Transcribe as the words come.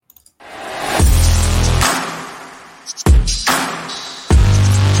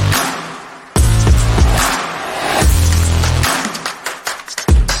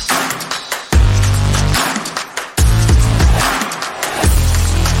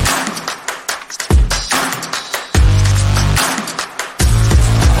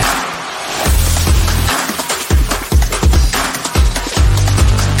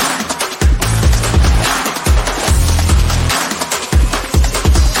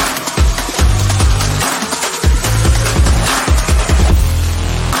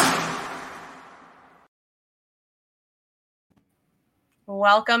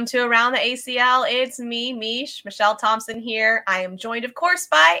Welcome to Around the ACL. It's me, Michelle Thompson here. I am joined, of course,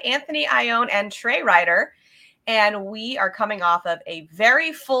 by Anthony Ione and Trey Ryder. And we are coming off of a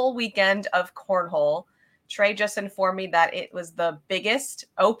very full weekend of cornhole. Trey just informed me that it was the biggest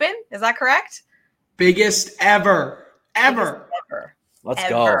open. Is that correct? Biggest ever. Let's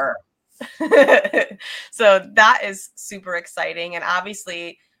go. So that is super exciting. And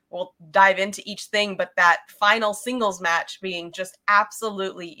obviously, we'll dive into each thing, but that final singles match being just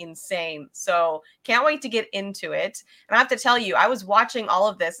absolutely insane. So can't wait to get into it. And I have to tell you, I was watching all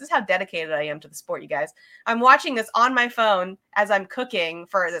of this. This is how dedicated I am to the sport, you guys. I'm watching this on my phone as I'm cooking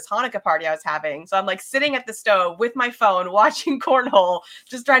for this Hanukkah party I was having. So I'm like sitting at the stove with my phone, watching cornhole,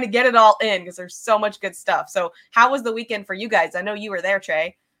 just trying to get it all in because there's so much good stuff. So how was the weekend for you guys? I know you were there,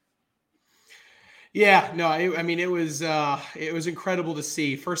 Trey. Yeah, no, it was incredible to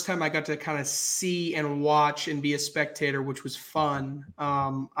see. First time I got to kind of see and watch and be a spectator, which was fun.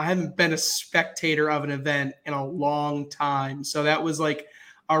 I haven't been a spectator of an event in a long time, so that was like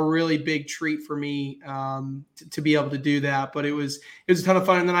a really big treat for me to be able to do that. But it was a ton of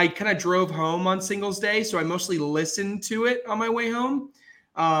fun. And then I kind of drove home on Singles Day, so I mostly listened to it on my way home,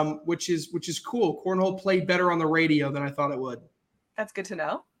 which is cool. Cornhole played better on the radio than I thought it would. That's good to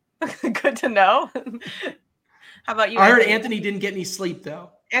know. Good to know. How about you? I heard Anthony didn't get any sleep though.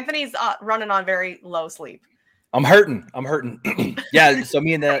 Anthony's running on very low sleep. I'm hurting. Yeah. So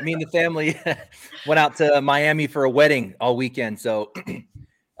me and the family went out to Miami for a wedding all weekend. So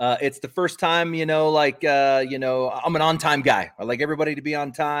it's the first time, I'm an on-time guy. I like everybody to be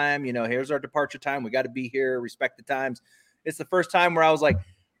on time. Here's our departure time. We got to be here. Respect the times. It's the first time where I was like,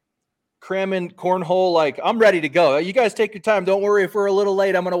 cramming cornhole, like I'm ready to go. You guys take your time. Don't worry if we're a little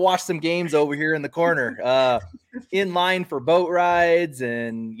late. I'm going to watch some games over here in the corner, in line for boat rides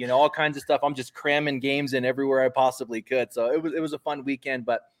and, all kinds of stuff. I'm just cramming games in everywhere I possibly could. So it was a fun weekend,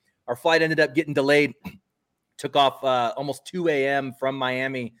 but our flight ended up getting delayed. Took off almost 2 a.m. from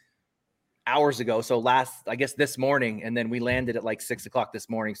Miami hours ago. So this morning, and then we landed at like 6 o'clock this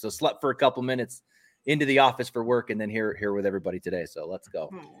morning. So slept for a couple minutes into the office for work, and then here with everybody today. So let's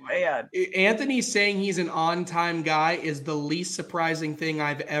go. Oh, man. Anthony saying he's an on-time guy is the least surprising thing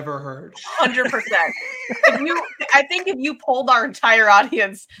I've ever heard. 100%. I think if you polled our entire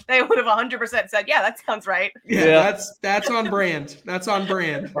audience, they would have 100% said, yeah, that sounds right. Yeah. That's on brand. That's on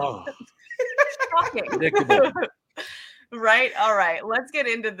brand. Oh. Shocking. Predictable. Right. All right. Let's get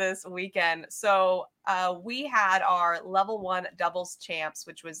into this weekend. So we had our level 1 doubles champs,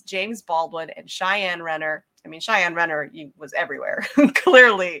 which was James Baldwin and Cheyenne Renner. I mean, Cheyenne Renner was everywhere,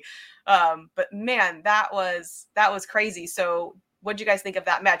 clearly. But man, that was crazy. So what'd you guys think of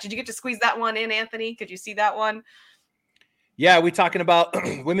that match? Did you get to squeeze that one in, Anthony? Could you see that one? Yeah. Are we talking about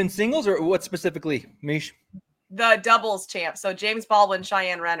women's singles or what specifically, Mish? The doubles champ. So James Baldwin,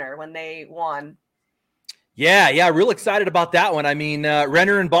 Cheyenne Renner, when they won. Yeah, real excited about that one. I mean,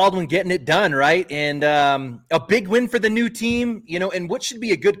 Renner and Baldwin getting it done, right? And a big win for the new team, and what should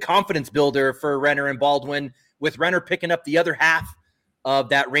be a good confidence builder for Renner and Baldwin, with Renner picking up the other half of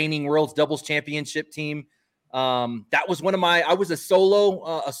that reigning World's Doubles Championship team. That was I was a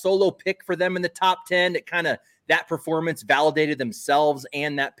solo pick for them in the top 10. That performance validated themselves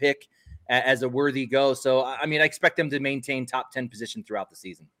and that pick as a worthy go. So, I mean, I expect them to maintain top 10 position throughout the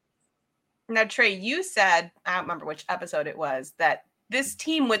season. Now, Trey, you said, I don't remember which episode it was, that this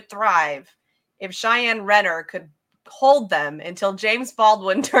team would thrive if Cheyenne Renner could hold them until James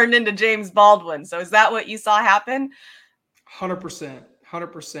Baldwin turned into James Baldwin. So is that what you saw happen?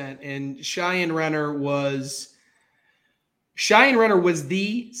 100%. And Cheyenne Renner was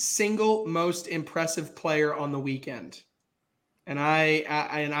the single most impressive player on the weekend. And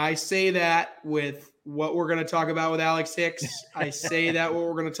I say that with what we're going to talk about with Alex Hicks. I say that what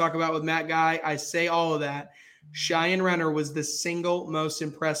we're going to talk about with Matt Guy. I say all of that. Cheyenne Renner was the single most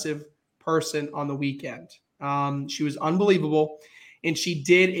impressive person on the weekend. She was unbelievable. And she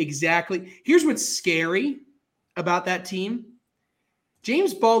did exactly. Here's what's scary about that team.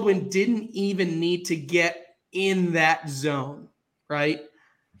 James Baldwin didn't even need to get in that zone, right?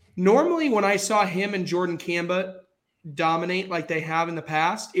 Normally when I saw him and Jordan Kamba dominate like they have in the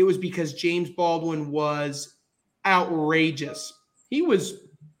past, it was because James Baldwin was outrageous. He was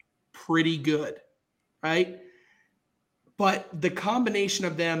pretty good, right? But the combination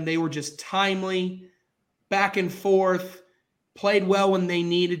of them, they were just timely, back and forth, played well when they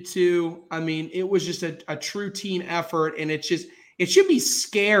needed to. I mean, it was just a true team effort, and it should be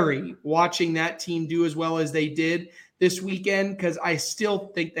scary watching that team do as well as they did this weekend, because I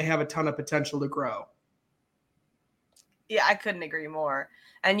still think they have a ton of potential to grow. Yeah, I couldn't agree more.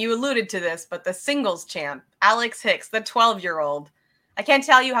 And you alluded to this, but the singles champ, Alex Hicks, the 12-year-old, I can't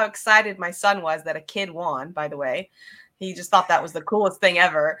tell you how excited my son was that a kid won, by the way. He just thought that was the coolest thing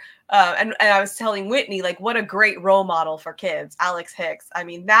ever. And I was telling Whitney, like, what a great role model for kids, Alex Hicks. I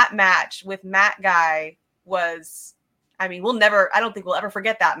mean, that match with Matt Guy was, I mean, I don't think we'll ever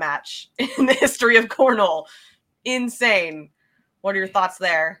forget that match in the history of Cornhole. Insane. What are your thoughts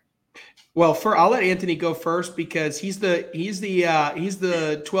there? Well, I'll let Anthony go first because he's the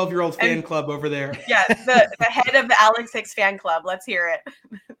 12-year-old fan club over there. Yeah, the head of the Alex Hicks fan club. Let's hear it.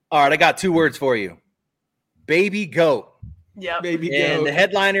 All right, I got 2 words for you. Baby goat. Yep. Baby goat. And the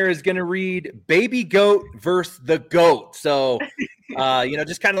headliner is going to read Baby Goat versus the GOAT. So,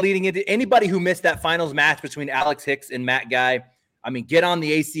 just kind of leading into anybody who missed that finals match between Alex Hicks and Matt Guy. I mean, get on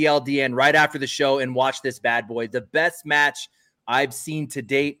the ACLDN right after the show and watch this bad boy. The best match I've seen to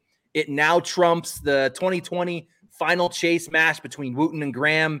date. It now trumps the 2020 final chase match between Wooten and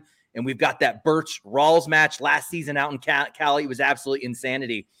Graham. And we've got that Birch Rawls match last season out in Cali. It was absolutely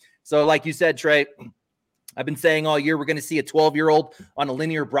insanity. So like you said, Trey, I've been saying all year, we're going to see a 12-year-old on a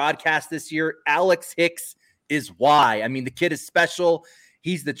linear broadcast this year. Alex Hicks is why. I mean, the kid is special.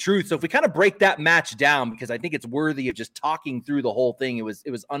 He's the truth. So if we kind of break that match down, because I think it's worthy of just talking through the whole thing, it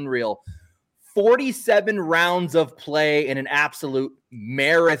was unreal. 47 rounds of play in an absolute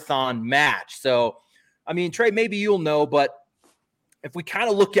marathon match. So, I mean, Trey, maybe you'll know, but if we kind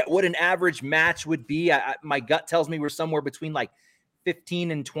of look at what an average match would be, my gut tells me we're somewhere between like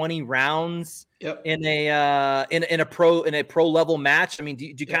 15 and 20 rounds in a pro level match. I mean, do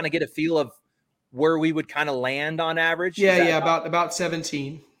you kind of get a feel of where we would kind of land on average? Yeah, about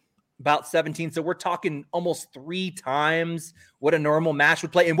 17. About 17. So we're talking almost 3 times what a normal match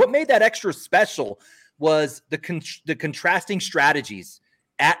would play. And what made that extra special was the contrasting strategies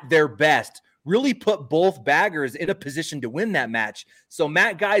at their best really put both baggers in a position to win that match. So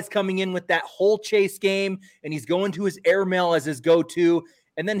Matt Guy's coming in with that whole chase game, and he's going to his airmail as his go-to.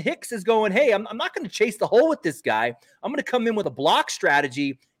 And then Hicks is going, hey, I'm not going to chase the hole with this guy. I'm going to come in with a block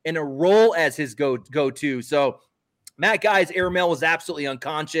strategy and a roll as his go-to. So Matt Guy's airmail was absolutely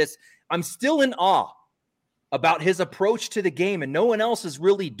unconscious. I'm still in awe about his approach to the game, and no one else is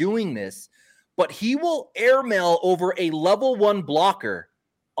really doing this, but he will airmail over a level 1 blocker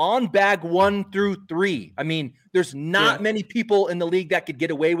on bag 1 through 3. I mean, there's not many people in the league that could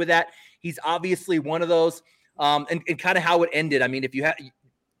get away with that. He's obviously one of those. And kind of how it ended. I mean, if you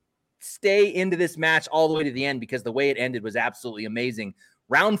stay into this match all the way to the end, because the way it ended was absolutely amazing.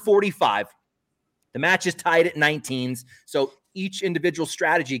 Round 45, the match is tied at 19s. So each individual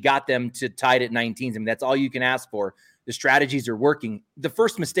strategy got them to tied at 19s. I mean, that's all you can ask for. The strategies are working. The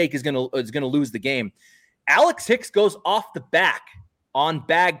first mistake is going to lose the game. Alex Hicks goes off the back on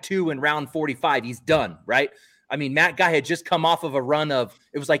bag 2 in round 45. He's done, right? I mean, Matt Guy had just come off of a run of,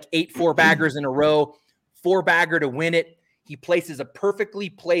 it was like 8 4-baggers in a row, 4-bagger to win it. He places a perfectly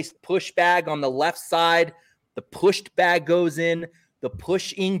placed push bag on the left side. The pushed bag goes in. The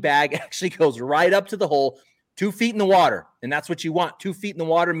pushing bag actually goes right up to the hole, 2 feet in the water. And that's what you want. 2 feet in the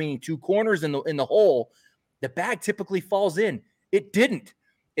water, meaning 2 corners in the hole. The bag typically falls in. It didn't.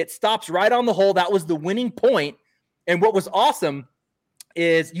 It stops right on the hole. That was the winning point. And what was awesome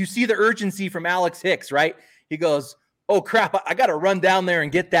is you see the urgency from Alex Hicks, right? He goes, oh crap, I got to run down there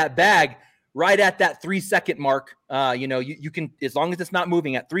and get that bag right at that 3-second mark. You can, as long as it's not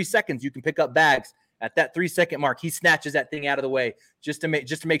moving at 3 seconds, you can pick up bags at that 3-second mark. He snatches that thing out of the way just to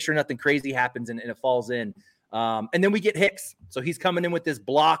make sure nothing crazy happens and it falls in. And then we get Hicks. So he's coming in with this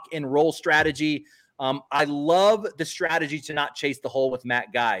block and roll strategy. I love the strategy to not chase the hole with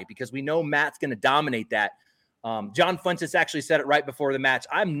Matt Guy because we know Matt's going to dominate that. John Fuentes actually said it right before the match.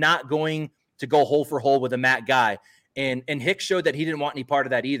 I'm not going to go hole for hole with a Matt Guy. And Hicks showed that he didn't want any part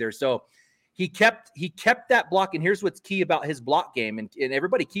of that either. So he kept that block. And here's what's key about his block game. And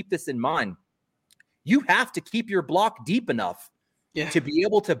everybody keep this in mind. You have to keep your block deep enough to be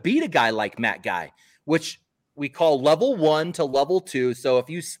able to beat a guy like Matt Guy, which we call level 1 to level 2. So if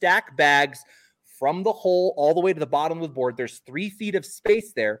you stack bags from the hole all the way to the bottom of the board, there's 3 feet of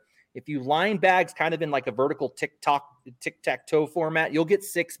space there. If you line bags kind of in like a vertical tic-tac-toe format, you'll get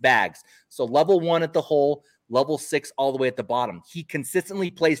 6 bags. So level 1 at the hole, level 6 all the way at the bottom. He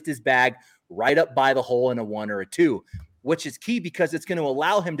consistently placed his bag right up by the hole in a 1 or a 2, which is key because it's going to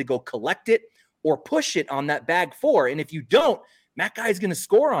allow him to go collect it or push it on that bag 4. And if you don't, Matt Guy is going to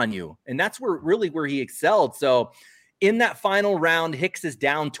score on you. And that's where he excelled. So in that final round, Hicks is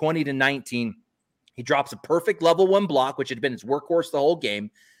down 20-19. He drops a perfect level 1 block, which had been his workhorse the whole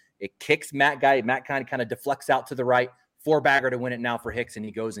game. It kicks Matt Guy. Matt kind of deflects out to the right. 4-bagger to win it now for Hicks, and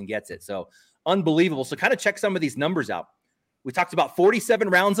he goes and gets it. So unbelievable. So kind of check some of these numbers out. We talked about 47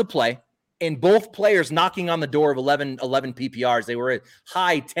 rounds of play, and both players knocking on the door of 11 PPRs. They were at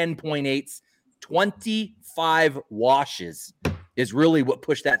high 10.8s, 25 washes is really what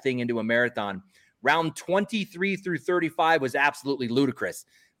pushed that thing into a marathon. Round 23 through 35 was absolutely ludicrous.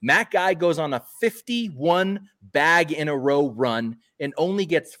 Matt Guy goes on a 51 bag in a row run and only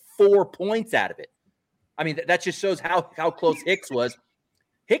gets 4 points out of it. I mean, that just shows how close Hicks was.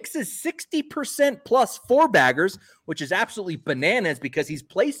 Hicks is 60% plus 4-baggers, which is absolutely bananas because he's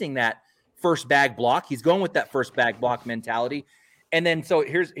placing that first bag block. He's going with that first bag block mentality. And then so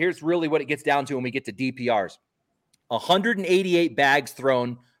here's really what it gets down to when we get to DPRs. 188 bags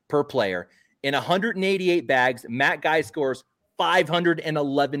thrown per player. In 188 bags, Matt Guy scores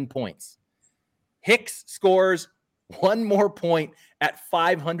 511 points. Hicks scores one more point at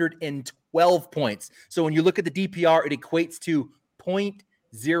 512 points. So when you look at the DPR, it equates to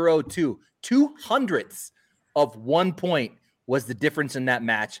 0.02. 2/100ths of 1 point was the difference in that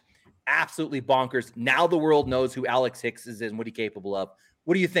match. Absolutely bonkers. Now the world knows who Alex Hicks is and what he's capable of.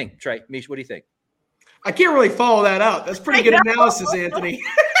 What do you think, Trey? Mish, what do you think? I can't really follow that up. That's pretty good analysis, Anthony.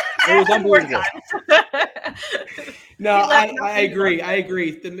 It was unbelievable. No, I agree. I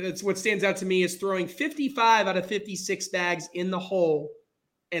agree. It's what stands out to me is throwing 55 out of 56 bags in the hole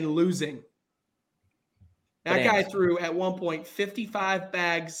and losing. That guy threw at one point 55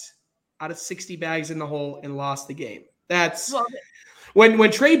 bags out of 60 bags in the hole and lost the game. That's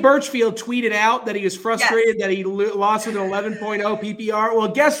when Trey Birchfield tweeted out that he was frustrated that he lost with an 11.0 PPR. Well,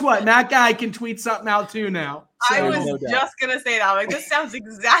 guess what? That guy can tweet something out too now. So, I was just going to say that. Like, this sounds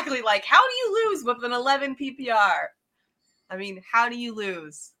exactly like, how do you lose with an 11 PPR? I mean, how do you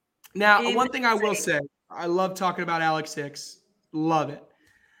lose? Now, one thing I will say, I love talking about Alex Hicks. Love it.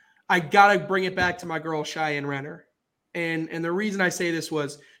 I got to bring it back to my girl, Cheyenne Renner. And the reason I say this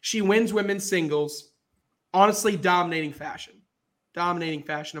was she wins women's singles, honestly, dominating fashion. Dominating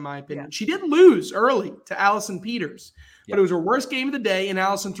fashion, in my opinion. Yeah. She did lose early to Allison Peters, but it was her worst game of the day, and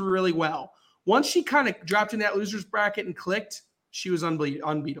Allison threw really well. Once she kind of dropped in that loser's bracket and clicked, she was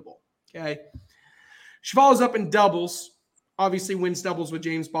unbeatable. Okay. She follows up in doubles, obviously wins doubles with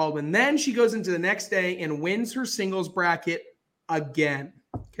James Baldwin. Then she goes into the next day and wins her singles bracket again.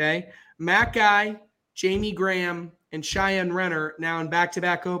 Okay. Matt Guy, Jamie Graham, and Cheyenne Renner now in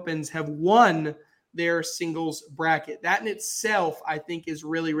back-to-back opens have won their singles bracket. That in itself, I think, is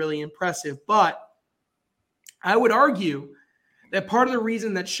really, really impressive. But I would argue that part of the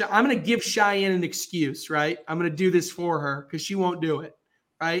reason that I'm going to give Cheyenne an excuse, right? I'm going to do this for her because she won't do it,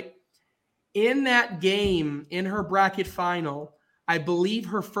 right? In that game, in her bracket final, I believe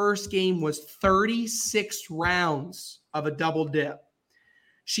her first game was 36 rounds of a double dip.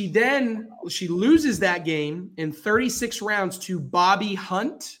 She loses that game in 36 rounds to Bobby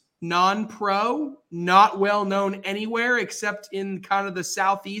Hunt, non-pro, not well known anywhere except in kind of the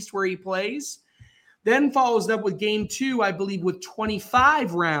Southeast where he plays. Then follows up with game 2, I believe, with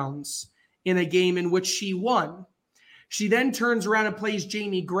 25 rounds in a game in which she won. She then turns around and plays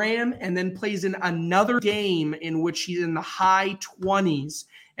Jamie Graham and then plays in another game in which she's in the high 20s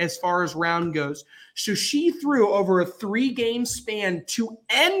as far as round goes. So she threw over a 3-game span to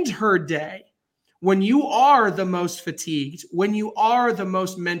end her day. When you are the most fatigued, when you are the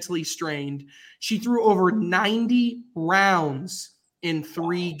most mentally strained, she threw over 90 rounds in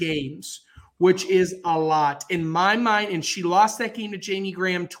 3 games, which is a lot. In my mind, and she lost that game to Jamie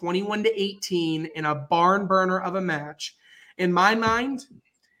Graham 21-18 in a barn burner of a match. In my mind,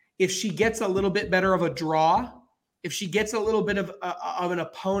 if she gets a little bit better of a draw, if she gets a little bit of an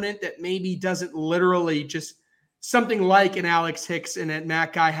opponent that maybe doesn't literally just something like an Alex Hicks and that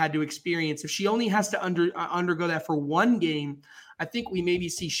Matt Guy had to experience, if she only has to undergo that for 1 game, I think we maybe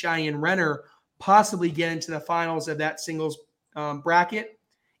see Cheyenne Renner possibly get into the finals of that singles bracket.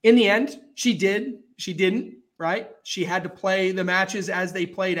 In the end, she did. She didn't, right? She had to play the matches as they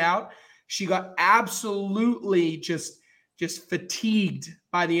played out. She got absolutely just fatigued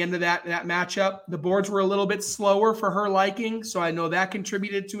by the end of that matchup. The boards were a little bit slower for her liking, so I know that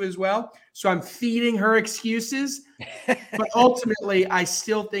contributed to as well. So I'm feeding her excuses. But ultimately, I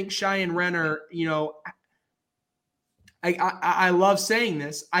still think Cheyenne Renner, I love saying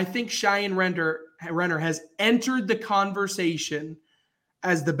this. I think Cheyenne Renner has entered the conversation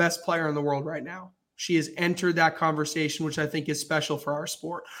as the best player in the world right now. She has entered that conversation, which I think is special for our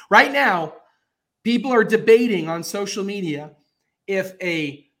sport. Right now, people are debating on social media if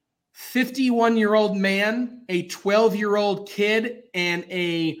a 51-year-old man, a 12-year-old kid, and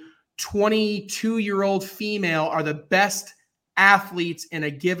a 22-year-old female are the best athletes in a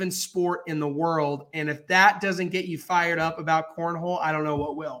given sport in the world. And if that doesn't get you fired up about cornhole, I don't know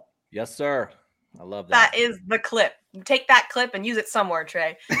what will. Yes, sir. I love that. That is the clip. Take that clip and use it somewhere,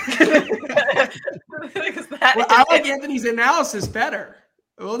 Trey. I like Anthony's analysis better.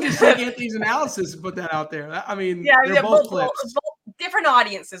 We'll just take Anthony's analysis and put that out there. I mean, they're both clips. Both different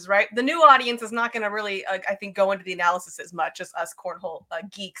audiences, right? The new audience is not going to really, I think, go into the analysis as much as us cornhole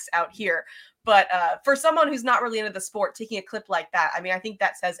geeks out here. But for someone who's not really into the sport, taking a clip like that, I mean, I think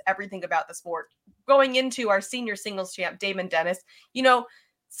that says everything about the sport. Going into our senior singles champ, Damon Dennis,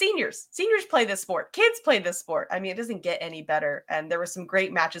 seniors play this sport. Kids play this sport. I mean, it doesn't get any better. And there were some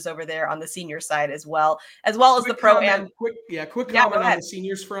great matches over there on the senior side as well as the pro and quick comment on the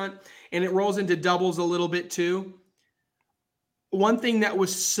seniors front, and it rolls into doubles a little bit too. One thing that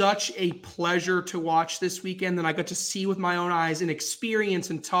was such a pleasure to watch this weekend that I got to see with my own eyes and experience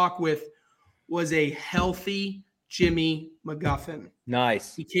and talk with was a healthy Jimmy McGuffin.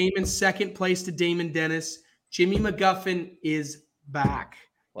 Nice. He came in second place to Damon Dennis. Jimmy McGuffin is back.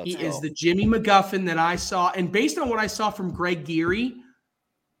 He is the Jimmy McGuffin that I saw. And based on what I saw from Greg Geary,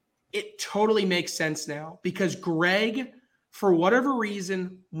 it totally makes sense now because Greg, for whatever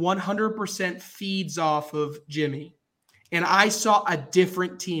reason, 100% feeds off of Jimmy. And I saw a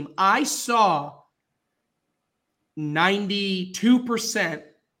different team. I saw 92%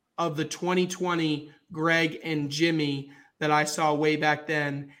 of the 2020 Greg and Jimmy that I saw way back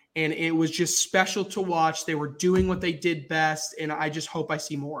then. And it was just special to watch. They were doing what they did best, and I just hope I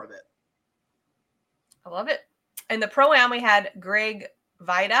see more of it. I love it. In the Pro-Am, we had Greg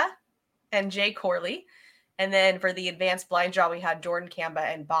Vida and Jay Corley. And then for the advanced blind draw, we had Jordan Kamba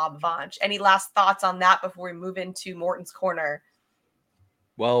and Bob Vonch. Any last thoughts on that before we move into Morton's Corner?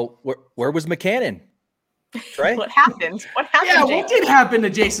 Well, where was McCannon? Trey? What happened? Yeah, what did happen to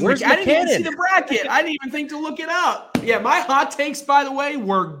Jason? Where's I didn't even McCannon? see the bracket. I didn't even think to look it up. Yeah, my hot takes, by the way,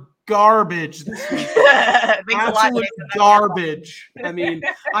 were garbage this week. Absolute garbage. I mean,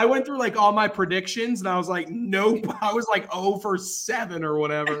 I went through like all my predictions and I was like, nope. I was like 0 for 7 or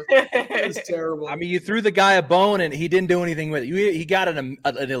whatever. It was terrible. I mean, you threw the guy a bone and he didn't do anything with it. He got an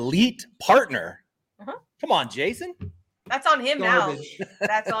elite partner. Uh-huh. Come on, Jason. That's on him Garbage. now.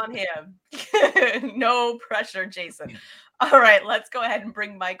 That's on him. No pressure, Jason. All right, let's go ahead and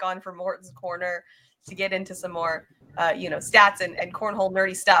bring Mike on for Morton's Corner to get into some more, stats and cornhole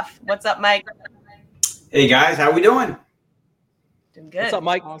nerdy stuff. What's up, Mike? Hey guys, how we doing? Doing good. What's up,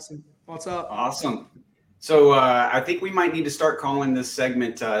 Mike? Awesome. What's up? Awesome. So I think we might need to start calling this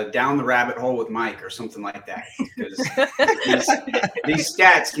segment "Down the Rabbit Hole with Mike" or something like that, because these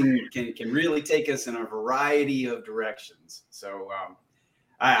stats can really take us in a variety of directions. So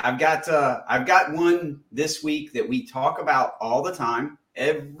I've got one this week that we talk about all the time.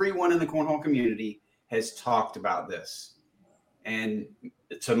 Everyone in the cornhole community has talked about this, and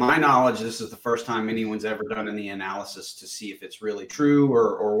to my knowledge, this is the first time anyone's ever done any analysis to see if it's really true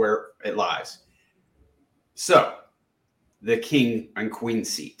or where it lies. So, the king and queen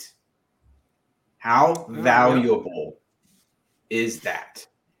seat. How valuable is that?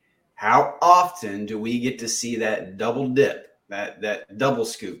 How often do we get to see that double dip, that double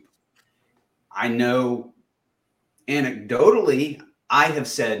scoop? I know anecdotally, I have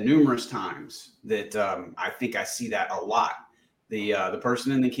said numerous times that I think I see that a lot. The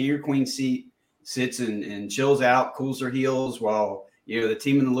person in the king or queen seat sits and chills out, cools their heels while the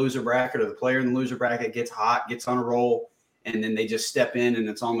team in the loser bracket or the player in the loser bracket gets hot, gets on a roll, and then they just step in and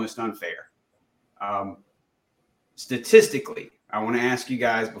it's almost unfair. Statistically, I want to ask you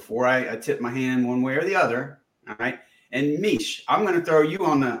guys before I tip my hand one way or the other. All right. And Mish, I'm going to throw you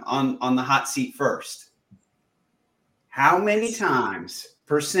on the hot seat first. How many times,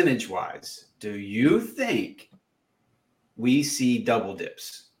 percentage-wise, do you think we see double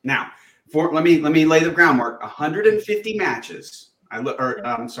dips? Now, let me lay the groundwork. 150 matches.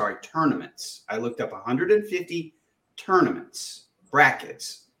 Tournaments. I looked up 150 tournaments,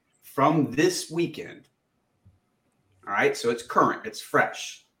 brackets from this weekend. All right, so it's current, it's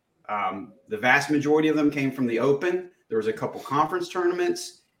fresh. The vast majority of them came from the Open. There was a couple conference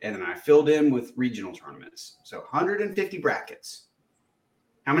tournaments, and then I filled in with regional tournaments. So 150 brackets.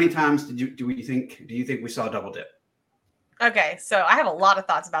 How many times do you think we saw a double dip? Okay, so I have a lot of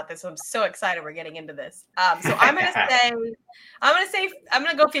thoughts about this. So I'm so excited we're getting into this. So I'm gonna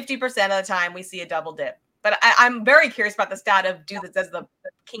go 50% of the time we see a double dip. But I'm very curious about the stat of does the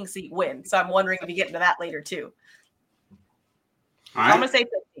king seat win? So I'm wondering if we get into that later too. All right. So I'm gonna say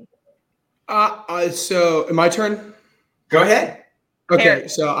 50. So my turn. Go ahead. Okay,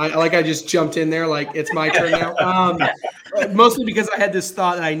 so I just jumped in there like it's my turn now. Mostly because I had this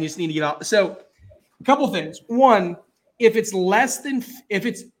thought that I just need to get out. So a couple things. One, if it's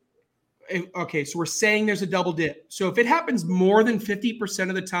okay, so we're saying there's a double dip. So if it happens more than 50%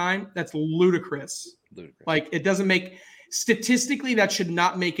 of the time, that's ludicrous. Like, it doesn't make statistically, that should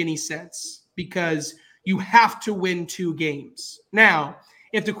not make any sense because you have to win 2 games. Now,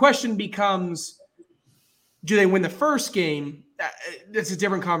 if the question becomes, do they win the first game? That's a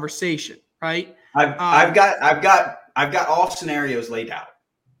different conversation, right? I've got all scenarios laid out.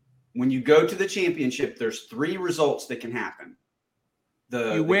 When you go to the championship, there's 3 results that can happen.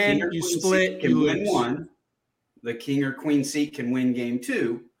 You win, you split, you win lose. 1. The king or queen seat can win game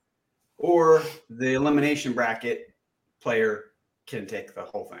 2, or the elimination bracket player can take the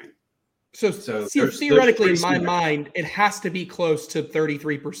whole thing. So theoretically, in my mind, it has to be close to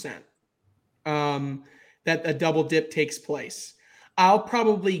 33% that a double dip takes place. I'll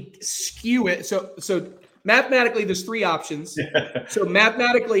probably skew it. So mathematically, there's 3 options. So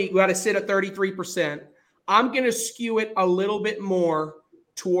mathematically, you got to sit at 33%. I'm going to skew it a little bit more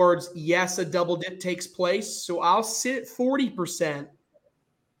towards, yes, a double dip takes place. So I'll sit at 40%,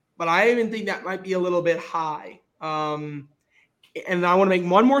 but I even think that might be a little bit high. And I want to make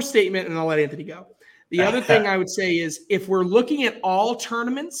one more statement, and I'll let Anthony go. The other thing I would say is, if we're looking at all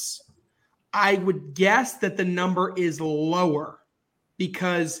tournaments, I would guess that the number is lower,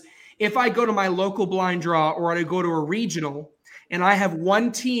 because if I go to my local blind draw or I go to a regional and I have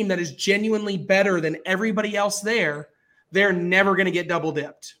one team that is genuinely better than everybody else there, they're never going to get double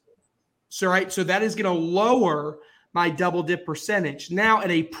dipped. So, right. So that is going to lower my double dip percentage. Now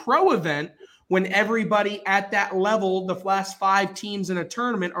at a pro event, when everybody at that level, the last 5 teams in a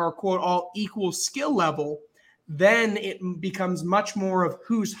tournament are, quote, all equal skill level, then it becomes much more of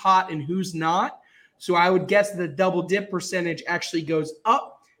who's hot and who's not. So I would guess the double dip percentage actually goes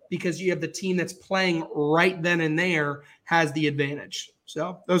up because you have the team that's playing right then and there has the advantage.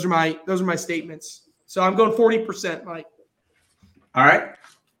 So those are my statements. So I'm going 40%, Mike. All right.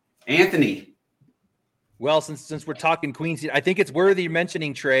 Anthony. Well, since we're talking Queen Seat, I think it's worthy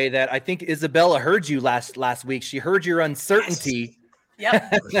mentioning, Trey, that I think Isabella heard you last week. She heard your uncertainty.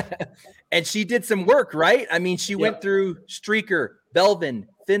 Yes. Yep. And she did some work, right? I mean, she went through Streaker, Belvin,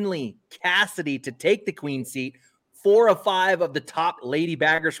 Finley, Cassidy to take the Queen Seat. 4 of 5 of the top lady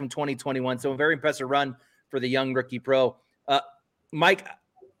baggers from 2021. So a very impressive run for the young rookie pro. Mike,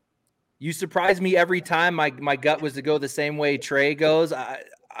 you surprise me every time. My gut was to go the same way Trey goes.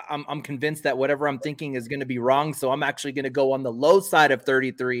 I'm convinced that whatever I'm thinking is going to be wrong. So I'm actually going to go on the low side of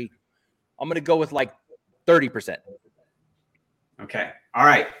 33. I'm going to go with like 30%. Okay. All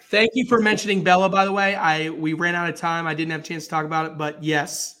right. Thank you for mentioning Bella, by the way. We ran out of time. I didn't have a chance to talk about it, but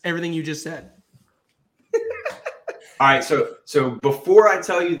yes, everything you just said. All right. So before I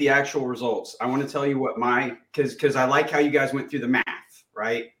tell you the actual results, I want to tell you what because I like how you guys went through the math,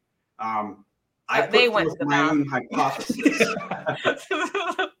 right? I put forth my own hypothesis.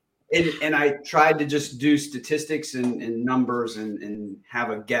 And I tried to just do statistics and numbers and have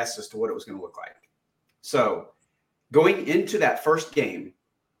a guess as to what it was going to look like. So going into that first game,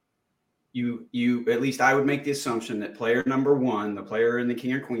 you at least I would make the assumption that player number 1, the player in the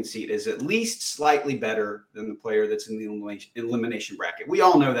king or queen seat, is at least slightly better than the player that's in the elimination bracket. We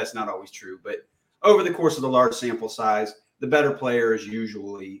all know that's not always true, but over the course of the large sample size, the better player is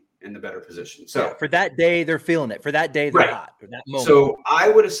usually in the better position. So for that day, they're feeling it. For that day, they're hot. For that moment. So I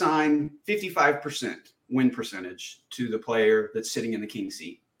would assign 55% win percentage to the player that's sitting in the king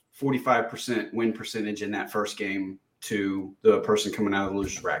seat, 45% win percentage in that first game to the person coming out of the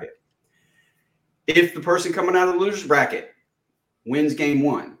loser's bracket. If the person coming out of the loser's bracket wins game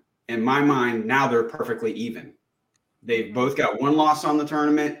 1, in my mind, now they're perfectly even. They've both got 1 loss on the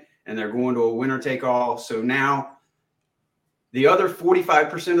tournament, and they're going to a winner-take-all. So now the other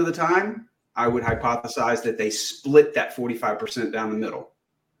 45% of the time, I would hypothesize that they split that 45% down the middle,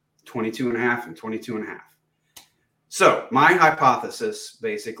 22.5 and 22.5. So my hypothesis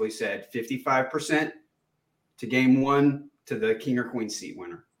basically said 55% to game 1 to the king or queen seat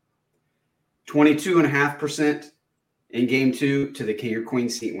winner, 22.5% in game 2 to the king or queen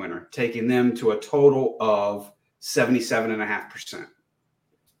seat winner, taking them to a total of 77.5%.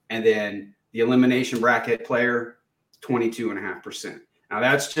 And then the elimination bracket player, 22.5%. Now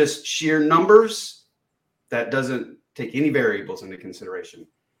that's just sheer numbers. That doesn't take any variables into consideration.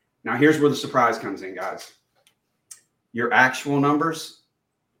 Now here's where the surprise comes in, guys. Your actual numbers,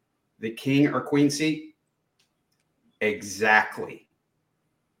 the king or queen seat, exactly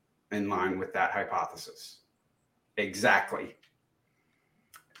in line with that hypothesis. Exactly.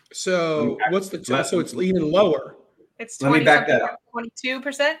 So what's the so it's even lower? It's 20, let me back that up.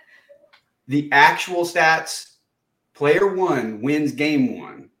 22%. The actual stats: player 1 wins game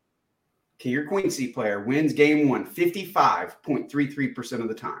 1, king or queen seat player wins game 1 55.33% of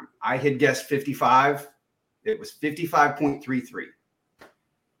the time. I had guessed 55. It was 55.33.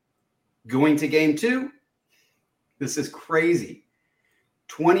 Going to game 2, this is crazy.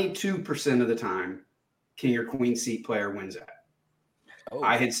 22% of the time, king or queen seat player wins that. Oh.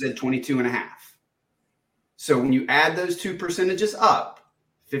 I had said 22.5. So when you add those two percentages up,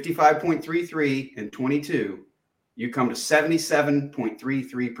 55.33 and 22, you come to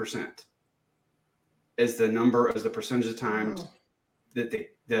 77.33% as the percentage of times that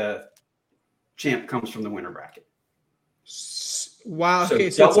the champ comes from the winner bracket. Wow. So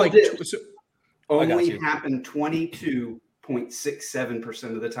Okay. So it's like only happened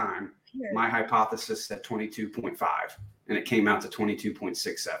 22.67% of the time. My hypothesis said 22.5, and it came out to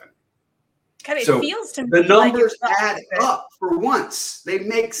 22.67. God, it So feels to me the numbers like add up for once. They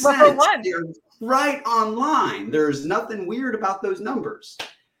make sense. For once. They're right on line. There's nothing weird about those numbers.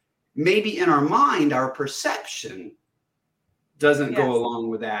 Maybe in our mind, our perception doesn't go along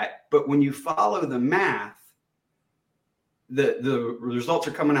with that. But when you follow the math, the results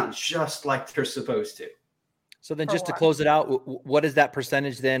are coming out just like they're supposed to. So then just to close it out, what is that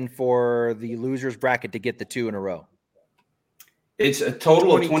percentage then for the losers bracket to get the 2 in a row? It's a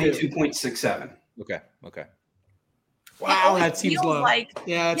total of 22.67. Okay. Wow, that seems low. Like,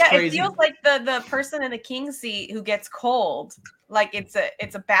 that's crazy. It feels like the person in the king seat who gets cold, like it's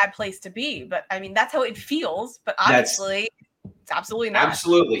a bad place to be. But I mean, that's how it feels. But obviously, it's absolutely not.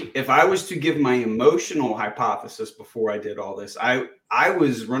 Absolutely. If I was to give my emotional hypothesis before I did all this, I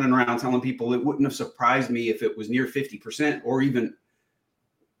was running around telling people it wouldn't have surprised me if it was near 50%, or even,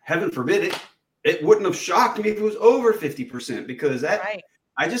 heaven forbid, it wouldn't have shocked me if it was over 50%, because I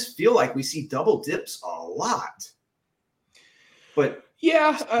just feel like we see double dips a lot. But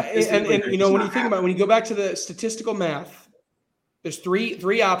and you know, when you think about it, when you go back to the statistical math, there's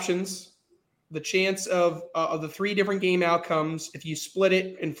three options. The chance of the 3 different game outcomes, if you split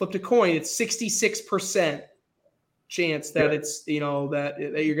it and flipped a coin, it's 66% chance that it's, you know, that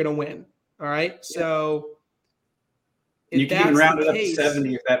you're going to win. All right. So you can even round it up to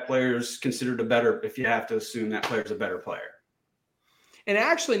 70 if that player is considered if you have to assume that player is a better player. And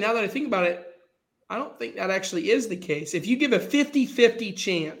actually, now that I think about it, I don't think that actually is the case. If you give a 50-50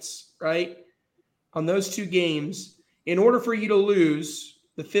 chance, right, on those 2 games, in order for you to lose,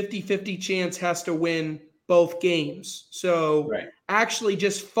 the 50-50 chance has to win both games. So actually,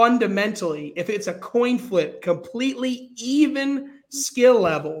 just fundamentally, if it's a coin flip, completely even skill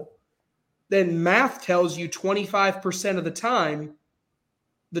level, then math tells you 25% of the time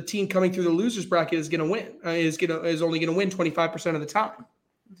the team coming through the losers bracket is going to win. Is only going to win 25% of the time.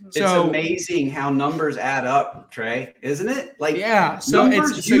 It's amazing how numbers add up, Trey, isn't it? Like, yeah. So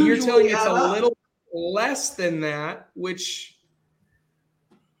you're telling me it's a little less than that, which,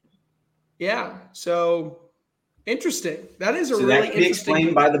 so interesting. That is really that can be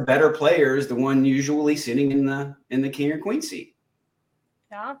explained by the better players, the one usually sitting in the king or queen seat.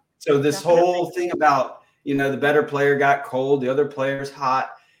 Yeah. So this whole thing about, you know, the better player got cold, the other player's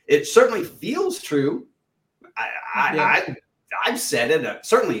hot, it certainly feels true. I've said it. It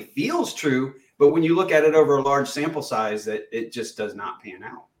certainly feels true, but when you look at it over a large sample size, it just does not pan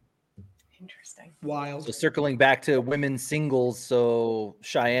out. Interesting. Wild. So circling back to women's singles, so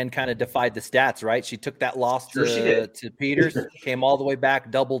Cheyenne kind of defied the stats, right? She took that loss to Peters, came all the way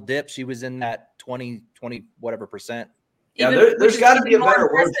back, double dip. She was in that 20 whatever percent. Yeah, there's got to be a better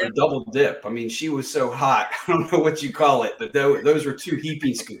word for double dip. I mean, she was so hot. I don't know what you call it, but those were 2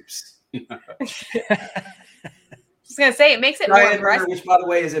 heaping scoops. I was going to say, it makes it more impressive. Which, by the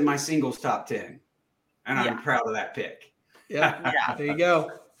way, is in my singles top 10. And I'm proud of that pick. Yeah. There you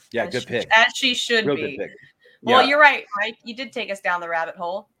go. Yeah, good pick. As she should be. Good pick. Well, you're right, Mike. You did take us down the rabbit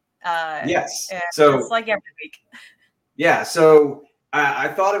hole. Yes. So it's like every week. Yeah. So I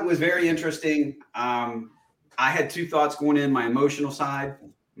thought it was very interesting. I had 2 thoughts going in. My emotional side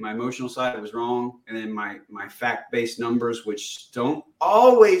was wrong. And then my fact-based numbers, which don't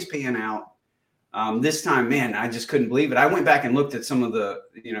always pan out. This time, man, I just couldn't believe it. I went back and looked at some of the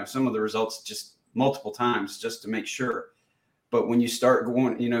results just multiple times just to make sure. But when you start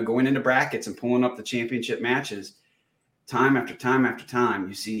going into brackets and pulling up the championship matches, time after time after time,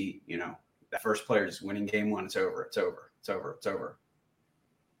 you see, that first player is winning game 1. It's over.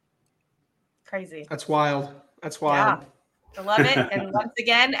 Crazy. That's wild. Yeah, I love it. And once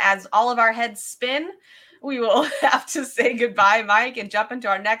again, as all of our heads spin, we will have to say goodbye, Mike, and jump into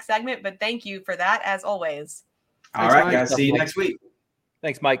our next segment. But thank you for that, as always. All right, guys. See you next week.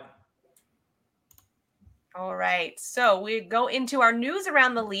 Thanks, Mike. All right. So we go into our news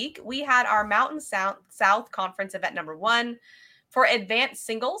around the league. We had our Mountain South Conference event number 1. For advanced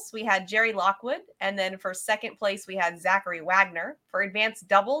singles, we had Jerry Lockwood. And then for second place, we had Zachary Wagner. For advanced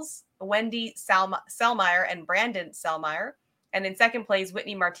doubles, Wendy Selmeyer and Brandon Selmeyer. And in second place,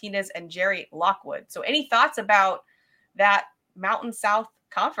 Whitney Martinez and Jerry Lockwood. So any thoughts about that Mountain South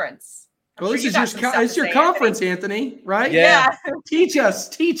Conference? Well, this is your conference, Anthony, right? Yeah. Teach us.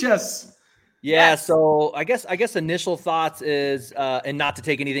 Yeah, Yes. so I guess initial thoughts is, and not to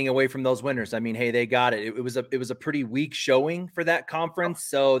take anything away from those winners. I mean, hey, they got it. It was a pretty weak showing for that conference.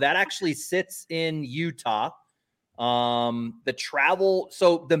 So that actually sits in Utah. The travel,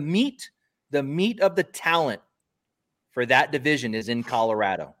 so the meat of the talent for that division is in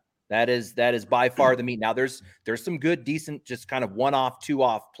Colorado. That is by far the meat. Now there's some good, decent, just kind of 1-off,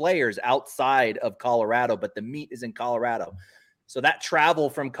 2-off players outside of Colorado, but the meat is in Colorado. So that travel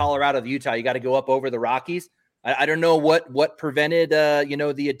from Colorado to Utah, you got to go up over the Rockies. I don't know what prevented,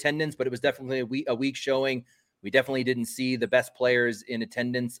 the attendance, but it was definitely a weak showing. We definitely didn't see the best players in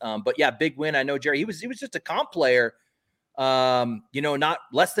attendance. But yeah, big win. I know Jerry, he was just a comp player, not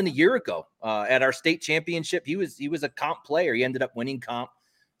less than a year ago, at our state championship. He was a comp player. He ended up winning comp.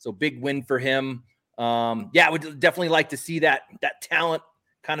 So big win for him. I would definitely like to see that talent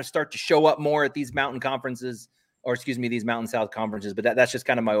kind of start to show up more at these mountain conferences. These Mountain South conferences, but that's just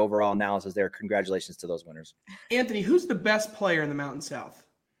kind of my overall analysis there. Congratulations to those winners. Anthony, who's the best player in the Mountain South?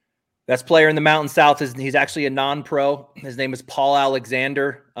 Best player in the Mountain South he's actually a non-pro. His name is Paul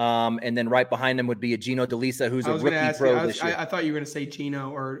Alexander. And then right behind him would be a Gino DeLisa, who's a rookie pro this year. I thought you were going to say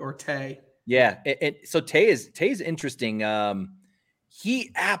Gino or Tay. Yeah. So Tay's interesting.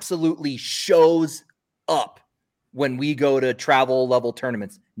 He absolutely shows up when we go to travel level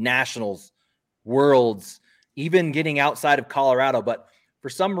tournaments, nationals, worlds, even getting outside of Colorado. But for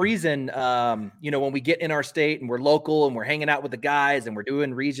some reason, when we get in our state and we're local and we're hanging out with the guys and we're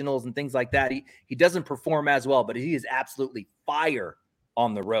doing regionals and things like that, he doesn't perform as well, but he is absolutely fire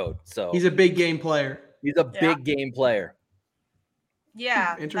on the road. So he's a big game player. He's a big game player.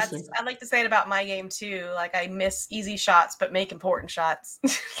 Yeah, interesting. I'd like to say it about my game too. Like I miss easy shots, but make important shots.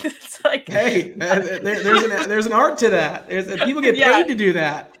 It's like, hey, there's an art to that. People get paid to do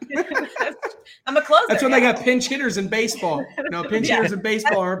that. I'm a closer. That's when they got pinch hitters in baseball. No, pinch hitters in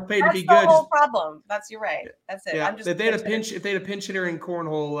baseball aren't paid to be good. That's the whole problem. You're right. That's it. Yeah. I'm just if they had a pinch hitter in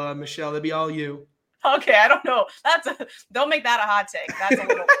cornhole, Michelle, that'd be all you. Okay, I don't know. Don't make that a hot take. That's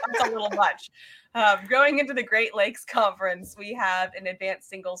a little much. Going into the Great Lakes Conference, we have in advanced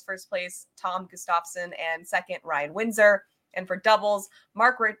singles first place Tom Gustafson and second Ryan Windsor, and for doubles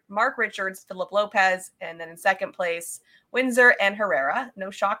Mark Richards, Philip Lopez, and then in second place Windsor and Herrera. No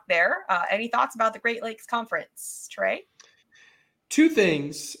shock there. Any thoughts about the Great Lakes Conference, Trey? Two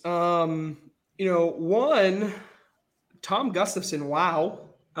things. One, Tom Gustafson. Wow.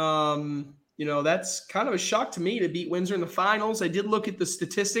 That's kind of a shock to me to beat Windsor in the finals. I did look at the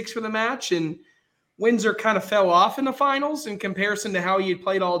statistics for the match, and Windsor kind of fell off in the finals in comparison to how he had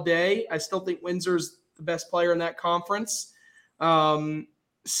played all day. I still think Windsor's the best player in that conference.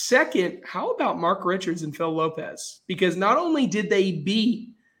 Second, how about Mark Richards and Phil Lopez? Because not only did they beat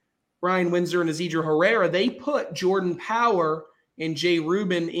Ryan Windsor and Isidro Herrera, they put Jordan Power and Jay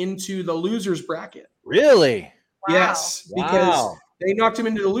Rubin into the losers bracket. Really? Wow. Yes, because they knocked him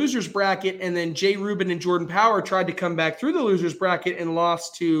into the losers bracket, and then Jay Rubin and Jordan Power tried to come back through the losers bracket and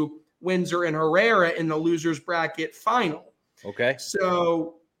lost to Windsor and Herrera in the losers bracket final. Okay.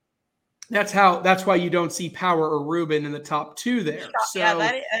 So that's why you don't see Power or Rubin in the top two there. So, yeah,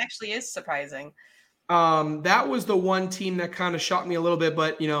 that actually is surprising. That was the one team that kind of shocked me a little bit,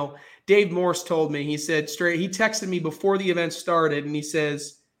 but Dave Morse told me, he texted me before the event started, and he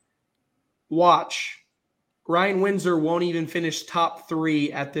says, watch, Ryan Windsor won't even finish top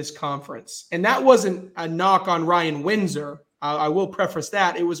 3 at this conference. And that wasn't a knock on Ryan Windsor. I will preface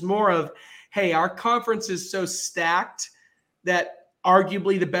that. It was more of, hey, our conference is so stacked that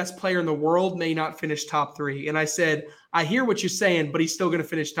arguably the best player in the world may not finish top 3. And I said, I hear what you're saying, but he's still going to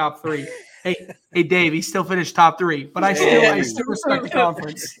finish top 3. Hey, Dave, he still finished top 3, but I still respect the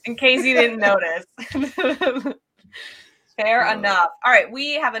conference. In case you didn't notice. Fair enough. All right,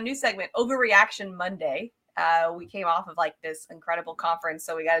 we have a new segment, Overreaction Monday. We came off of this incredible conference,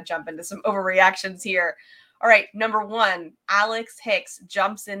 so we got to jump into some overreactions here. All right, number 1, Alex Hicks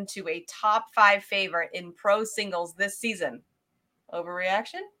jumps into a top 5 favorite in pro singles this season.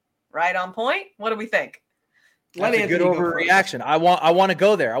 Overreaction? Right on point? What do we think? That's a good overreaction. I want to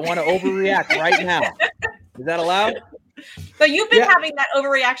go there. I want to overreact right now. Is that allowed? So you've been having that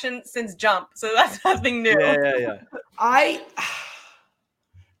overreaction since jump, so that's nothing new. Yeah.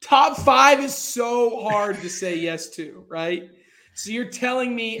 Top 5 is so hard to say yes to, right? So you're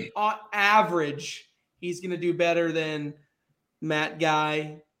telling me on average he's going to do better than Matt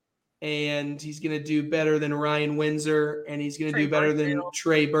Guy, and he's going to do better than Ryan Windsor, and he's going to do better than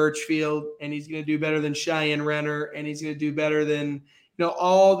Trey Birchfield, and he's going to do better than Cheyenne Renner, and he's going to do better than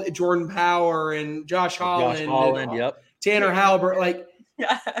all Jordan Power and Josh Holland, Tanner Halliburton. Like,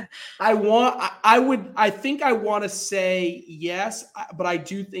 yeah. I think I want to say yes, but I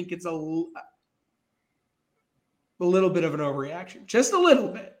do think it's a little bit of an overreaction. Just a little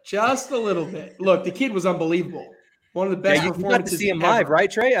bit. Look, the kid was unbelievable. One of the best performances. You got to see him live, right,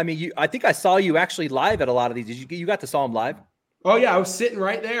 Trey? I mean, I think I saw you actually live at a lot of these. You got to saw him live? Oh, yeah. I was sitting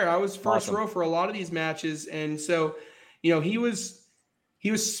right there. I was first row for a lot of these matches. And so, he was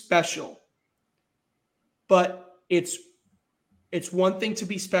special. But it's one thing to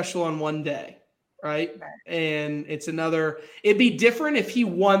be special on one day, right? And it's another. It'd be different if he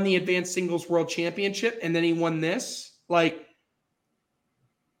won the Advanced Singles World Championship and then he won this. Like,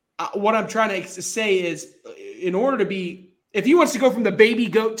 what I'm trying to say is, in order to be, if he wants to go from the baby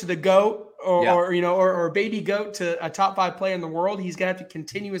goat to the goat, or baby goat to a top 5 player in the world, he's going to have to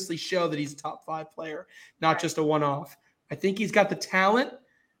continuously show that he's a top 5 player, not just a one-off. I think he's got the talent.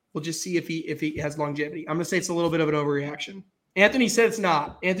 We'll just see if he has longevity. I'm going to say it's a little bit of an overreaction. Anthony said it's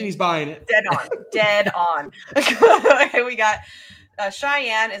not. Anthony's buying it. Dead on. We got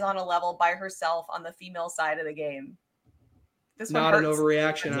Cheyenne is on a level by herself on the female side of the game. This not one an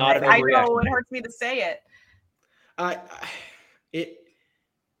overreaction. I know it hurts me to say it.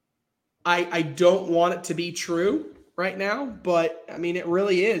 I don't want it to be true right now, but I mean, it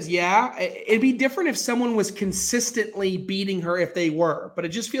really is. Yeah. It'd be different if someone was consistently beating her if they were, but it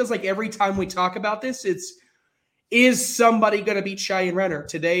just feels like every time we talk about this, is somebody going to beat Cheyenne Renner?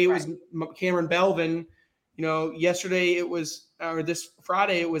 Today it was Cameron Belvin. Yesterday it was, or this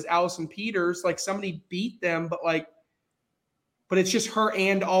Friday it was Allison Peters. Like, somebody beat them, but it's just her,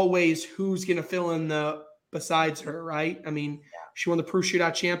 and always who's going to fill in besides her, right? I mean, she won the Pro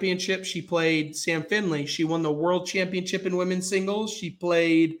Shootout Championship. She played Sam Finley. She won the World Championship in women's singles. She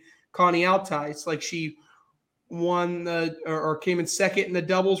played Connie Altice. Like, she won or came in second in the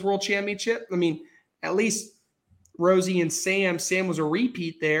doubles World Championship. I mean, at least Rosie and Sam was a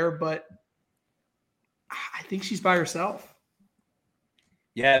repeat there, but I think she's by herself.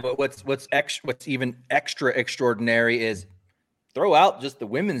 Yeah, but what's even extra extraordinary is throw out just the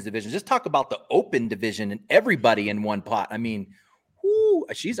women's division. Just talk about the open division and everybody in one pot. I mean,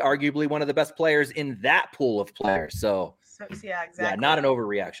 she's arguably one of the best players in that pool of players. So yeah, exactly. Yeah, not an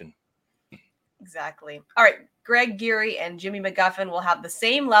overreaction. Exactly. All right. Greg Geary and Jimmy McGuffin will have the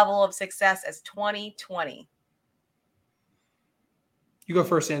same level of success as 2020. You go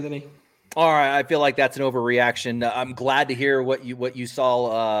first, Anthony. All right, I feel like that's an overreaction. I'm glad to hear what you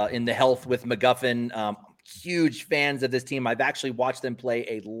saw in the health with McGuffin. Huge fans of this team. I've actually watched them play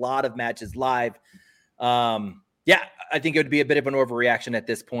a lot of matches live. Yeah, I think it would be a bit of an overreaction at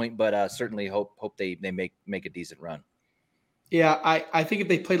this point, but certainly hope they make a decent run. Yeah, I think if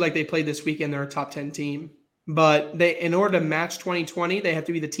they played like they played this weekend, they're a top 10 team. But in order to match 2020, they have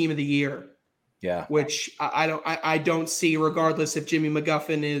to be the team of the year. Yeah, which I don't see, regardless if Jimmy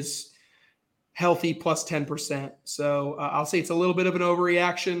McGuffin is healthy plus 10%. So I'll say it's a little bit of an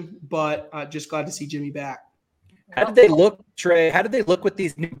overreaction, but just glad to see Jimmy back. How did they look, Trey? How did they look with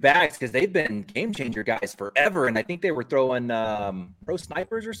these new bags? Because they've been game changer guys forever, and I think they were throwing pro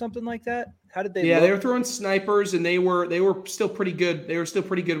snipers or something like that. How did they? Yeah, look? they were throwing snipers, and they were still pretty good. They were still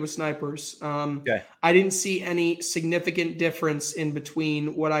pretty good with snipers. Okay. I didn't see any significant difference in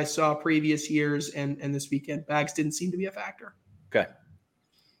between what I saw previous years and this weekend. Bags didn't seem to be a factor. Okay.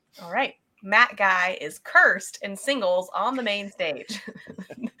 All right. Matt Guy is cursed in singles on the main stage.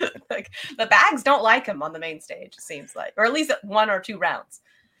 Like, the Bags don't like him on the main stage, it seems like, or at least 1 or 2 rounds.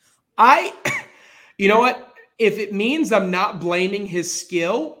 You know what? If it means I'm not blaming his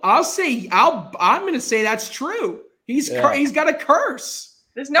skill, I'm going to say that's true. He's got a curse.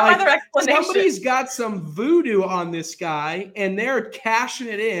 There's no other explanation. Somebody's got some voodoo on this guy, and they're cashing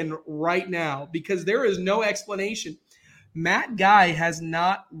it in right now because there is no explanation. Matt Guy has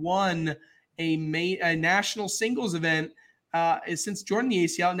not won a national singles event since joining the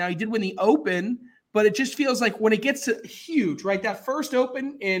ACL. Now, he did win the Open, but it just feels like when it gets to huge, right? That first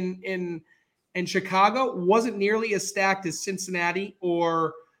Open in Chicago wasn't nearly as stacked as Cincinnati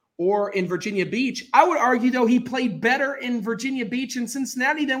or in Virginia Beach. I would argue, though, he played better in Virginia Beach and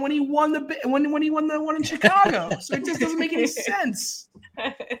Cincinnati than when he won the one in Chicago. So it just doesn't make any sense.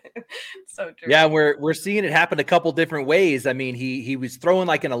 So true. Yeah, we're seeing it happen a couple different ways. I mean, he was throwing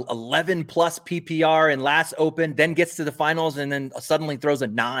like an 11 plus PPR in last Open, then gets to the finals and then suddenly throws a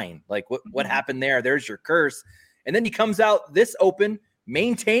 9. Like what happened there? There's your curse. And then he comes out this Open,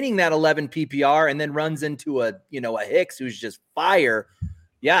 maintaining that 11 PPR and then runs into a Hicks who's just fire.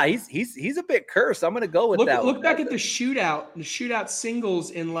 Yeah, he's a bit cursed. I'm going to go with that. Look back at the shootout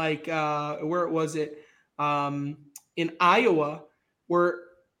singles in where was it? In Iowa, where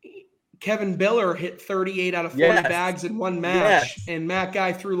Kevin Biller hit 38 out of 40 bags in one match, and Matt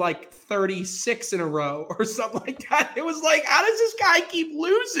Guy threw like 36 in a row or something like that. It was like, how does this guy keep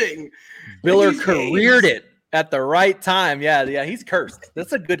losing? Biller careered it at the right time. Yeah, he's cursed.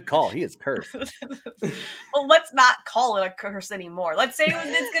 That's a good call. He is cursed. Well, let's not call it a curse anymore. Let's say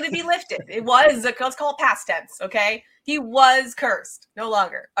it's going to be lifted. Let's call it past tense, okay? He was cursed. No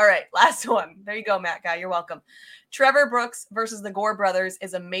longer. All right, last one. There you go, Matt Guy. You're welcome. Trevor Brooks versus the Gore brothers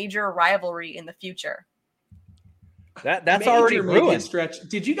is a major rivalry in the future. That's already ruined. Stretch.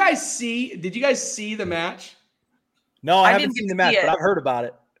 Did you guys see the match? No, I haven't seen the match, but I've heard about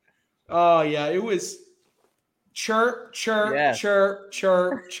it. Oh yeah, it was chirp, chirp, chirp,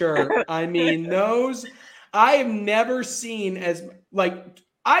 chirp, chirp. I mean, I have never seen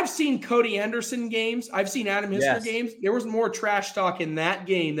I've seen Cody Henderson games. I've seen Adam Hisner games. There was more trash talk in that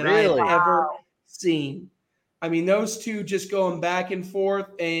game than I have ever seen. I mean, those two just going back and forth,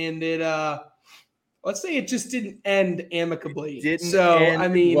 and it let's say it just didn't end amicably. The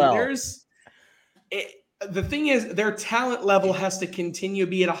thing is, their talent level has to continue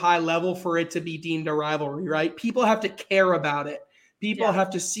to be at a high level for it to be deemed a rivalry, right? People have to care about it. People have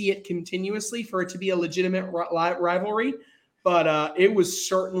to see it continuously for it to be a legitimate rivalry. But it was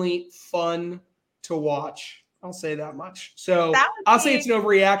certainly fun to watch. I'll say that much. So I'll say it's an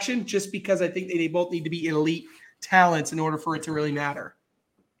overreaction just because I think they both need to be elite talents in order for it to really matter.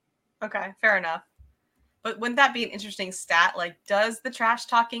 Okay, fair enough. But wouldn't that be an interesting stat? Like, does the trash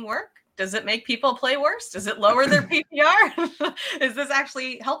talking work? Does it make people play worse? Does it lower their PPR? Is this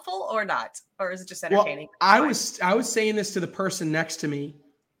actually helpful or not? Or is it just entertaining? Well, I was saying this to the person next to me.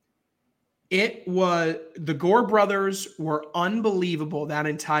 It was the Gore brothers were unbelievable that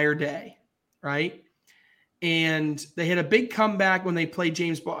entire day, right? And they had a big comeback when they played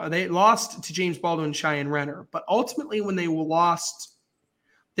they lost to James Baldwin and Cheyenne Renner. But ultimately, when they lost,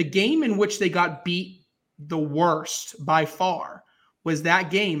 the game in which they got beat the worst by far was that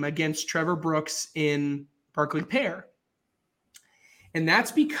game against Trevor Brooks in Berkeley Pear. And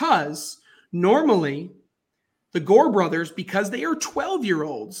that's because normally the Gore brothers, because they are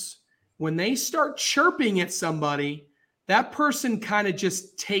 12-year-olds, when they start chirping at somebody, that person kind of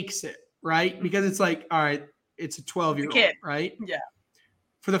just takes it, right? Because it's like, all right, it's a 12-year-old, right? Yeah.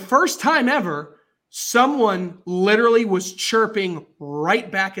 For the first time ever, someone literally was chirping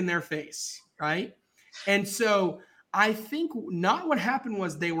right back in their face, right? And so I think not what happened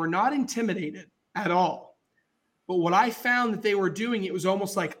was they were not intimidated at all. But what I found that they were doing, it was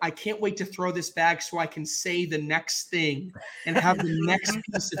almost like, I can't wait to throw this bag so I can say the next thing and have the next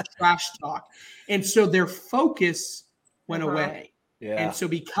piece of trash talk. And so their focus went away. Yeah. And so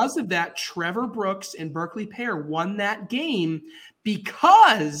because of that, Trevor Brooks and Berkeley Pear won that game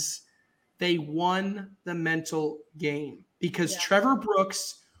because they won the mental game. Because Trevor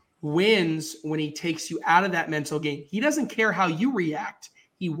Brooks wins when he takes you out of that mental game. He doesn't care how you react.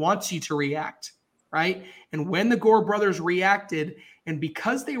 He wants you to react, right? And when the Gore brothers reacted, and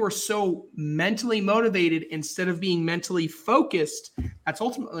because they were so mentally motivated instead of being mentally focused, that's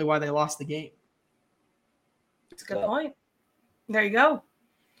ultimately why they lost the game. That's a good point. There you go.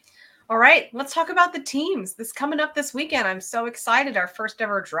 All right, let's talk about the teams. This coming up this weekend. I'm so excited. Our first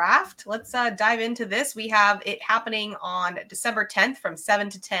ever draft. Let's dive into this. We have it happening on December 10th from 7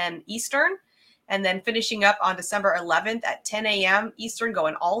 to 10 Eastern, and then finishing up on December 11th at 10 a.m. Eastern,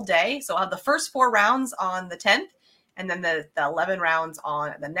 going all day. So I'll have the first 4 rounds on the 10th, and then the 11 rounds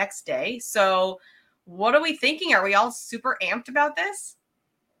on the next day. So what are we thinking? Are we all super amped about this?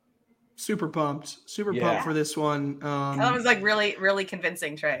 Super pumped for this one. That was like really, really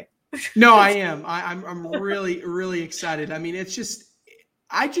convincing, Trey. No, I am. I'm really, really excited. I mean,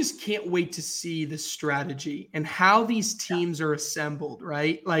 I just can't wait to see the strategy and how these teams are assembled,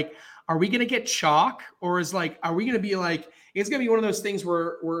 right? Like, are we going to get chalk, or are we going to be like, it's going to be one of those things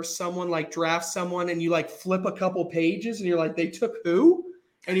where someone like drafts someone and you like flip a couple pages and you're like, they took who?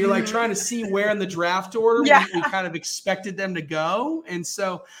 And you're like trying to see where in the draft order we kind of expected them to go. And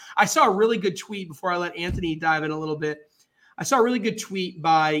so I saw a really good tweet before I let Anthony dive in a little bit. I saw a really good tweet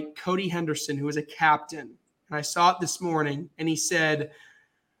by Cody Henderson, who is a captain. And I saw it this morning. And he said,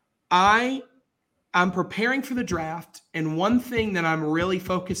 I'm preparing for the draft. And one thing that I'm really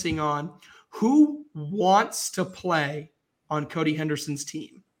focusing on, who wants to play on Cody Henderson's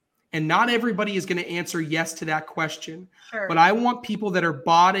team? And not everybody is going to answer yes to that question. Sure. But I want people that are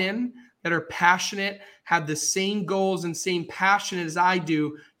bought in, that are passionate, have the same goals and same passion as I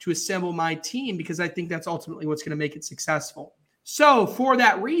do to assemble my team, because I think that's ultimately what's going to make it successful. So for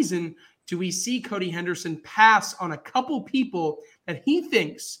that reason, do we see Cody Henderson pass on a couple people that he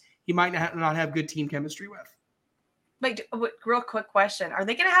thinks he might not have good team chemistry with? Like, real quick question. Are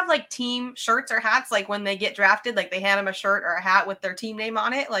they going to have like team shirts or hats? Like when they get drafted, like they hand them a shirt or a hat with their team name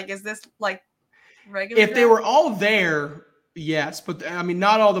on it. Like, is this like regular? If they were all there, yes. But I mean,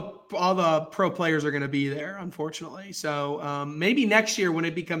 not all the pro players are going to be there, unfortunately. So maybe next year when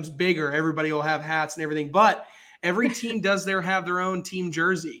it becomes bigger, everybody will have hats and everything. But every team does have their own team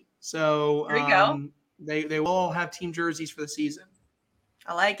jersey. So there you go. They will all have team jerseys for the season.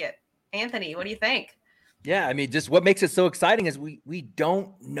 I like it. Anthony, what do you think? Yeah, I mean, just what makes it so exciting is we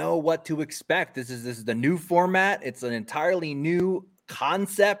don't know what to expect. This is the new format. It's an entirely new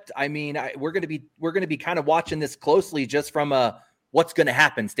concept. I mean, we're going to be kind of watching this closely just from a what's going to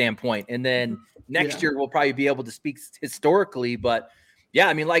happen standpoint. And then next year we'll probably be able to speak historically. But yeah,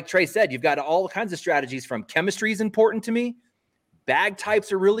 I mean, like Trey said, you've got all kinds of strategies. From chemistry is important to me. Bag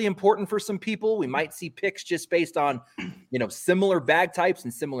types are really important for some people. We might see picks just based on, similar bag types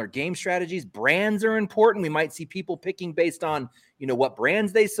and similar game strategies. Brands are important. We might see people picking based on, what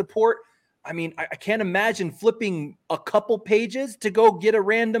brands they support. I mean, I can't imagine flipping a couple pages to go get a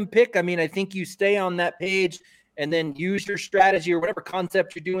random pick. I mean, I think you stay on that page and then use your strategy or whatever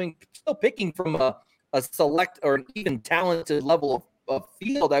concept you're doing, still picking from a select or an even talented level of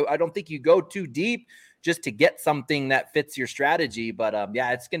field. I don't think you go too deep just to get something that fits your strategy. But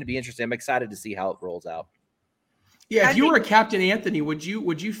yeah, it's going to be interesting. I'm excited to see how it rolls out. Yeah, if you were a captain, Anthony, would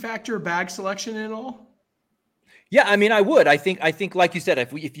you factor bag selection in at all? Yeah, I mean, I would. I think like you said,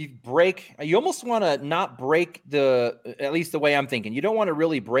 if you break, you almost want to not break at least the way I'm thinking. You don't want to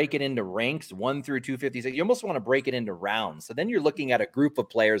really break it into ranks 1 through 256. You almost want to break it into rounds. So then you're looking at a group of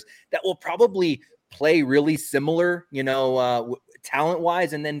players that will probably play really similar,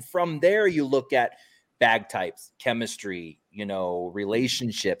 talent-wise. And then from there, you look at bag types, chemistry,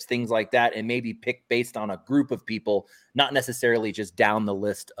 relationships, things like that, and maybe pick based on a group of people, not necessarily just down the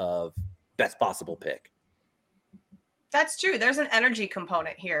list of best possible pick. That's true. There's an energy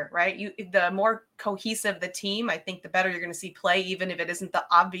component here, right? The more cohesive the team, I think the better you're going to see play, even if it isn't the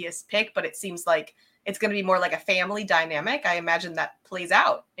obvious pick, but it seems like it's going to be more like a family dynamic. I imagine that plays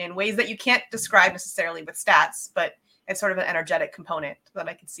out in ways that you can't describe necessarily with stats, but it's sort of an energetic component that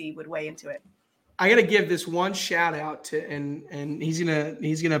I could see would weigh into it. I got to give this one shout out to, and he's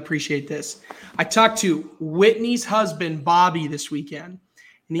gonna appreciate this. I talked to Whitney's husband, Bobby, this weekend,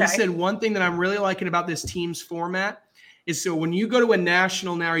 and he said one thing that I'm really liking about this team's format is, so when you go to a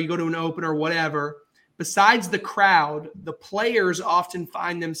national now, or you go to an open or whatever, besides the crowd, the players often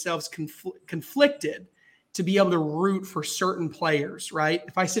find themselves conflicted to be able to root for certain players, right?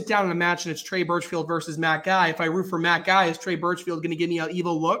 If I sit down in a match and it's Trey Birchfield versus Matt Guy, if I root for Matt Guy, is Trey Birchfield going to give me an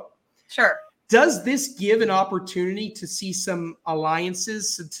evil look? Sure. Does this give an opportunity to see some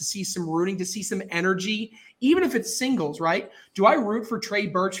alliances, to see some rooting, to see some energy, even if it's singles, right? Do I root for Trey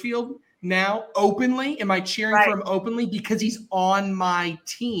Birchfield now openly? Am I cheering for him openly because he's on my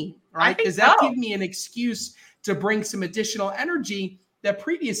team, right? Does that give me an excuse to bring some additional energy that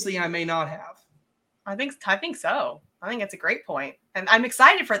previously I may not have? I think so. I think it's a great point. And I'm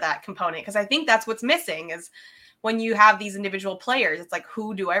excited for that component, because I think that's what's missing is when you have these individual players, it's like,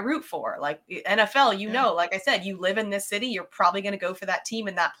 who do I root for? Like NFL, like I said, you live in this city, you're probably going to go for that team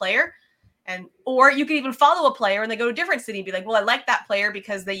and that player. Or you can even follow a player and they go to a different city and be like, well, I like that player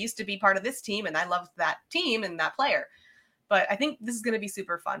because they used to be part of this team and I love that team and that player. But I think this is going to be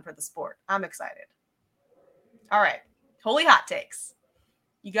super fun for the sport. I'm excited. All right. Holy hot takes.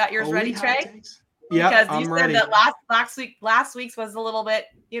 You got yours ready, Trey? Yeah, because I'm you ready. said that last week's was a little bit,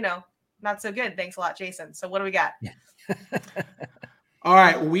 not so good. Thanks a lot, Jason. So what do we got? All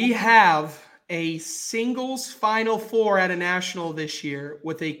right. We have a singles Final Four at a national this year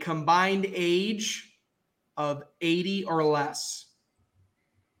with a combined age of 80 or less.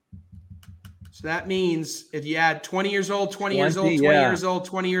 So that means if you add 20 years old, 20 years old, 20 years old,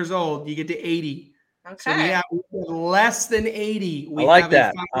 20 years old, you get to 80. Okay. So we have less than 80. I like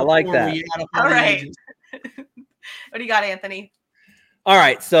that. All right. What do you got, Anthony? All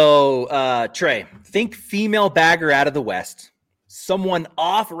right. So, Trey, think female bagger out of the West. Someone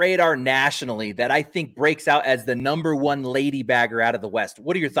off radar nationally that I think breaks out as the number one lady bagger out of the West.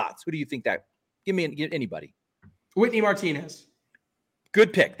 What are your thoughts? Who do you think that? Give anybody. Whitney Martinez.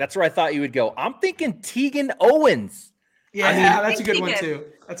 Good pick. That's where I thought you would go. I'm thinking Tegan Owens. Yeah, that's a good one too.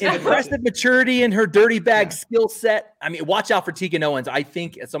 That's impressive maturity in her dirty bag skill set. I mean, watch out for Tegan Owens. I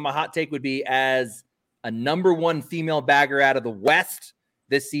think my hot take would be as a number one female bagger out of the West.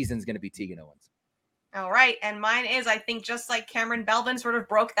 this season's going to be Tegan Owens. All right. And mine is, I think, just like Cameron Belvin sort of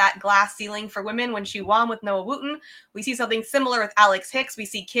broke that glass ceiling for women when she won with Noah Wooten, we see something similar with Alex Hicks. We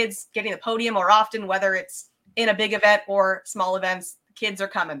see kids getting the podium more often, whether it's in a big event or small events. Kids are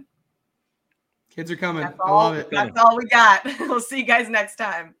coming. Kids are coming. That's I love it. That's all we got. We'll see you guys next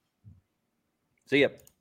time. See ya.